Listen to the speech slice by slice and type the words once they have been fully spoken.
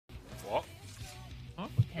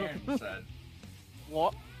you said.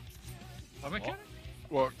 What? What mechanic?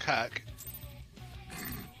 What, cack?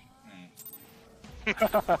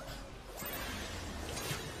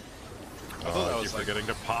 Oh, I keep forgetting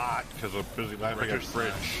to pot because I'm busy laughing at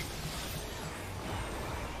Fridge.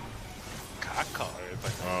 Caca.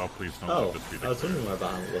 Oh, please don't Oh, let this be the I was wondering why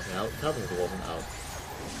Bahamut wasn't out. Taverns wasn't out.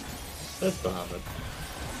 There's Bahamut.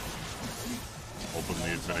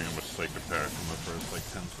 Openly admitting a mistake apparent from the first, like,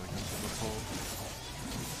 10 seconds of the poll.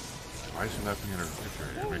 Why is he laughing at her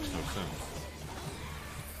refrigerator? It makes no sense.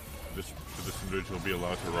 Should this individual be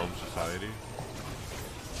allowed to roam society?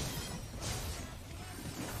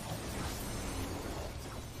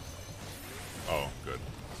 Oh, good.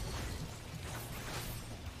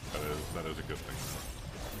 That is a good thing.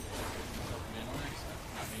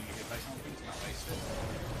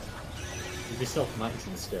 You'd be self-max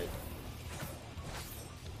instead.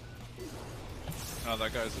 Oh,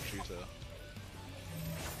 that guy's a cheater.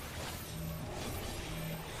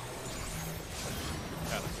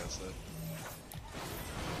 Kinda gets it.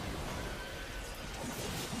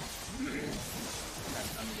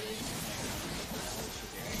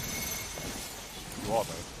 You are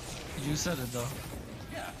though. You said it though.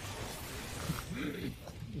 Yeah.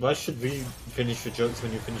 Why should we finish your jokes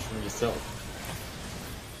when you finish them yourself?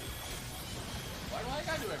 Why do I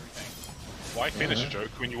gotta do everything? Why finish a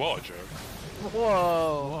joke when you are a joke?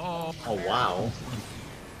 Whoa. Oh wow.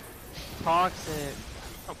 Toxic.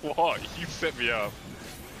 What? You set me up.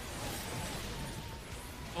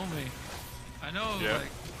 Only. I know, Yeah.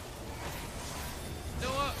 like. You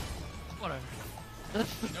know what? Whatever.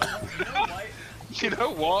 You know what? You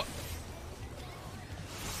know what?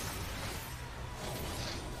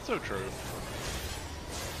 So true.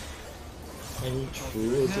 Any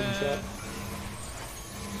truths in chat?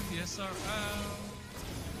 PSR out.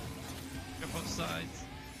 Go both sides.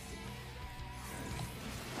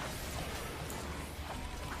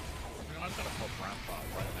 I'm gonna pop Rampart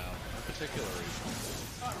right now. No particular reason.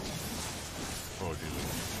 Oh, Jesus.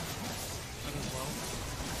 That as well.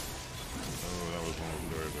 Oh, that was almost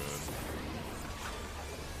very bad.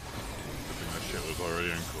 Good thing that shit was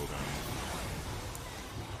already in cooldown.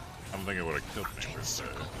 I don't think it would have killed me per se.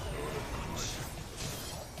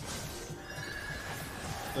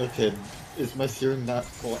 Okay, is my searing light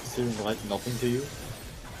nothing to you?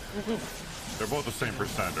 They're both the same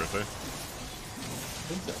percent, aren't they? I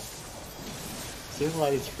think so. Searing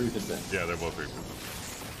light is 3%. Yeah, they're both 3%.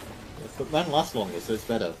 But mine lasts longer, so it's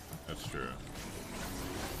better. That's true.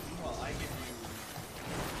 Well, I give you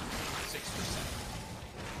 6%.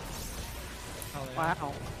 Hell yeah.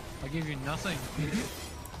 Wow. I give you nothing.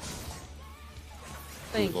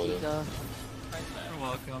 Thank Cool, you, yeah. duh. You're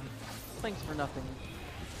welcome. Thanks for nothing.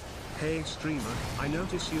 Hey streamer, I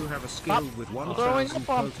notice you have a skill Stop with throwing 1000 up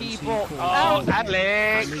on potency people. called Oh,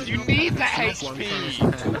 Alex, you need the It's not HP.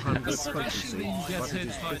 1200 Especially potency, you get but it hit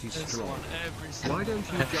is by pretty this strong. one every single Why don't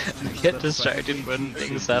you just use Get the distracted when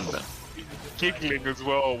things happen. Giggling as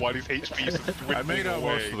well while his HP is I made out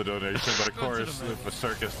away. most of the donation, but of Go to course, the if a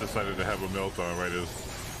circus decided to have a melt on right as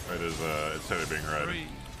instead of being red. 3.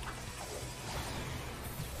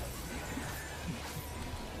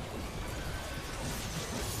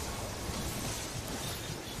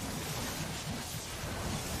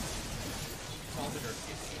 Salted or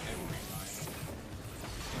kissy every time.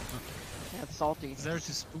 Yeah, it's salty. He's there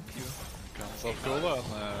to spook you. Comes off cool on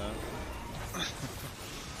there.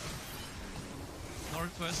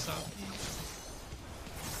 Northwest, southeast.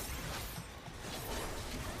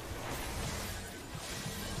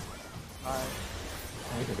 Alright.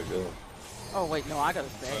 I gotta go. Oh wait, no, I gotta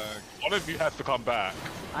stay. One of you has to come back.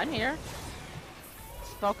 I'm here.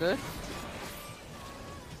 Felt good.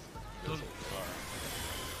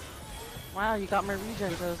 Wow, you got my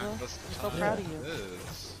regen, Zozo. I'm so proud of you. It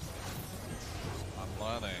is. I'm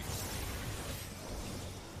learning.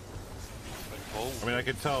 I mean, I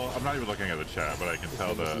can tell. I'm not even looking at the chat, but I can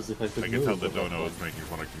tell that I can tell the dono is making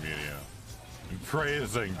fun of Communio and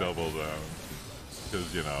praising Double Down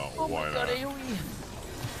because you know Oh why my god, not? AoE.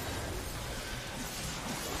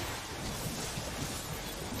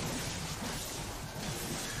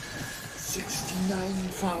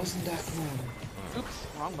 Oops,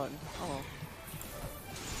 wrong button. Oh well.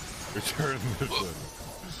 Return mission.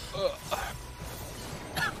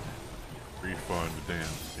 Refund dance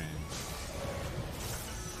scene.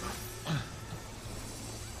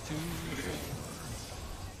 2.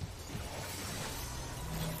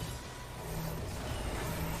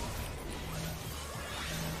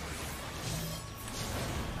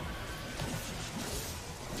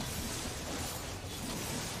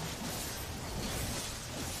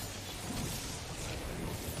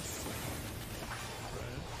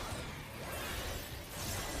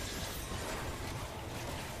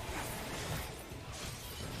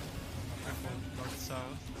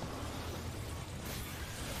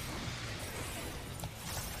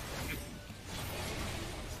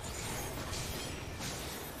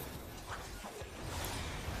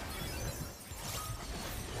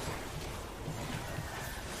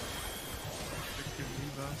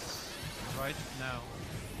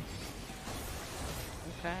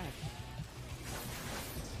 Okay.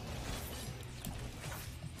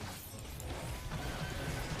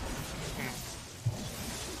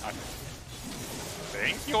 I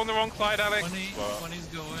think you're on the wrong side, Alex. 20's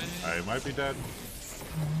going. I might be dead.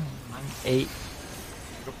 I'm 8.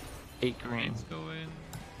 8 green. 8's going.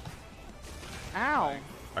 Ow.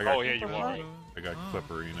 I got, Oh yeah, you are. I got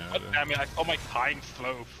Clipperina. God damn it, I saw my time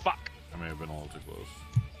slow. Fuck. I may have been a little too close.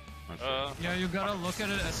 Not sure. Yeah, you gotta look at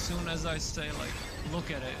it as soon as I say, like, look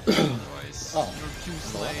at it. Otherwise, you're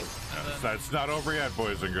too late. And then... That's not over yet,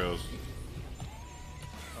 boys and girls.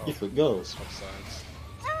 If it goes.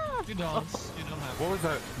 You don't have What was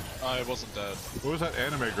that? I wasn't dead. What was that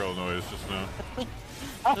anime girl noise just now? It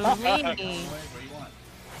was me. Wait, what do you want?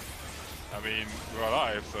 I mean, we're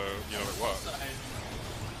alive, so you know it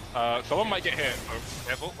works. Someone might get hit. So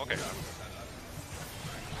careful. Okay.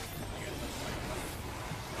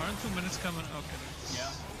 Aren't 2 minutes coming? Okay.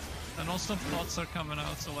 Yeah. And also plots are coming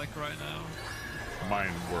out, so like right now.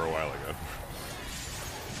 Mine were a while ago.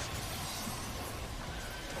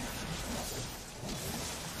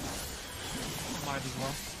 Might as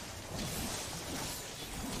well.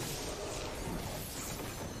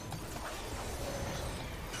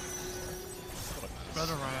 Spread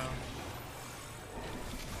around.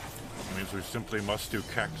 It means we simply must do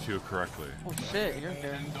cactus correctly. Oh shit, you're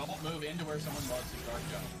there. And don't move into where someone loves to start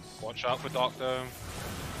Jones. Watch out for Dark Dome.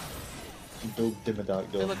 Don't dim a dark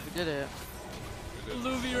Hey, door. look, we did it.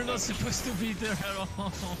 Luffy, you're not supposed to be there at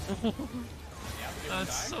all.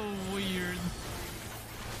 That's so weird.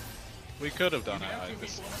 We could have done You it. have I two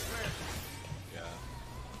just, people in a square. yeah.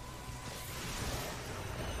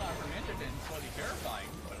 From Interden, it's totally terrifying,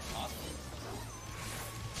 but it's possible.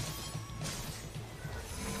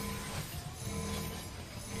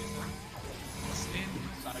 It's in.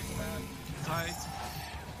 Sonic Command. Tight.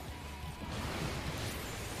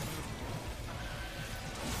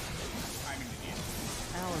 I'm an idiot.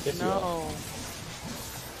 Alex, Yes, you no.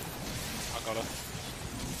 I got her.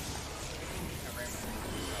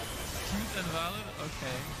 Cute and valid?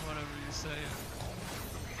 Okay, whatever you say.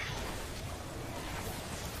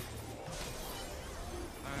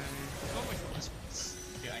 Oh wait, this one's...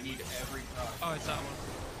 Yeah, I need every product. Oh, it's that one.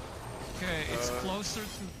 Okay, it's closer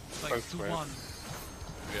to, like, both to squares. 1.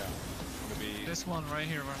 Yeah. Maybe. This one right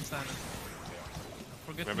here where I'm standing.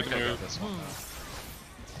 Forget Remember to to move. move. This one.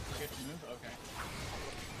 Get to move? Okay.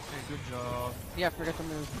 Okay, good job. Yeah, forget to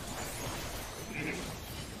move.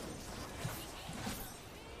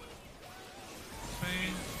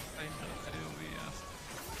 Pain. I know AoE, yeah.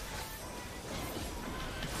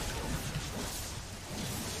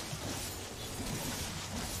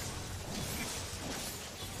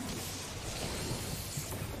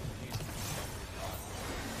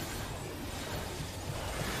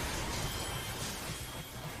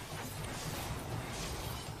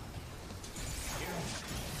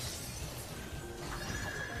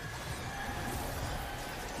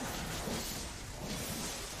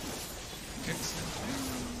 Kicks in.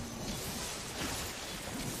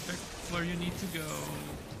 Check where you need to go.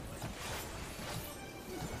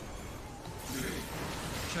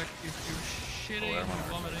 Check if you're shitting or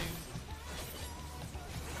vomiting.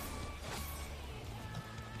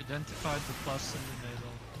 Identify the plus in the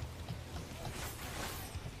middle.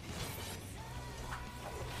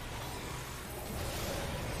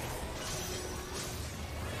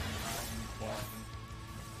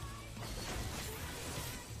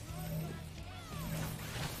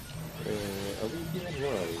 Are we being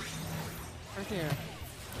right? Right here.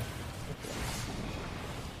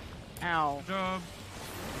 Ow. Good job.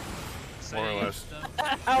 More or Save less. them.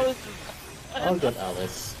 Alice. I'll get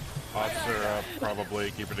Alice. Pots are up,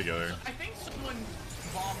 probably. Keep it together. I think someone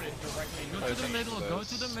vomited directly into Go to the Go middle, to go to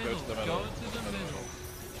the this, middle, go to the go middle. to the middle.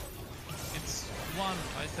 It's 1,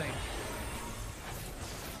 I think.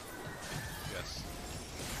 Yes.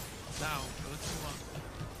 Now, go to 1.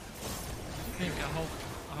 I think, I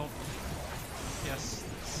hope. Yes.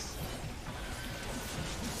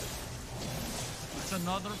 It's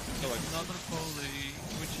another pulley,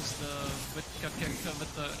 which is the with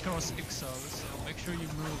the cross Ixo, so make sure you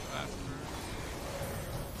move after.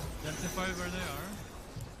 Identify where they are.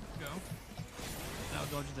 Go. Now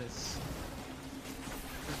dodge this.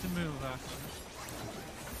 Have to move after.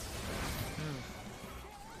 Move.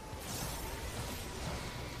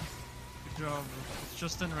 Good job. It's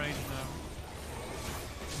just in range now.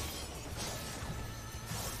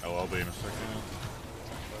 LL be in a second.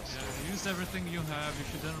 Yeah, you used everything you have. You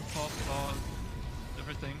should then pop all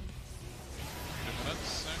everything. 2 minutes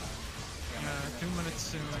soon? Yeah, 2 minutes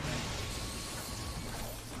soon.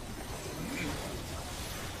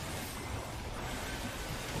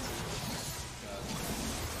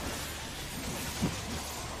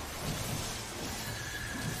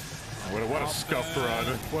 scuffed run.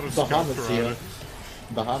 What a Bahamut's scuffed here. run.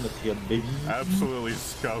 Bahamut's here, baby. Absolutely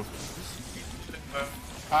scuffed.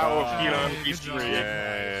 Our Hey, good history. job.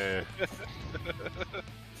 Yeah.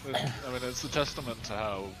 I mean, it's a testament to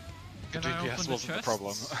how the Can I open DPS the wasn't the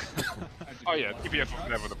problem. Oh yeah, DPS was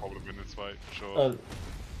never the problem in this fight, for sure.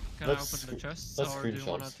 Can Let's- I open the chests, let's or do you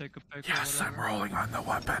wanna screenshots. take a pic Yes, or I'm whatever? rolling on the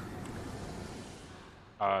weapon.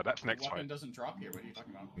 That's The next weapon fight. doesn't drop here. What are you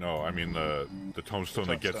talking about? No, I mean the tombstone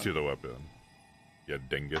that gets you the weapon. Yeah,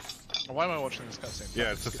 dingus. Why am I watching this cutscene?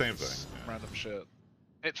 Yeah, it's the same thing. Yeah. Random shit.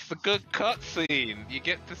 It's the good cutscene. You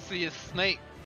get to see a snake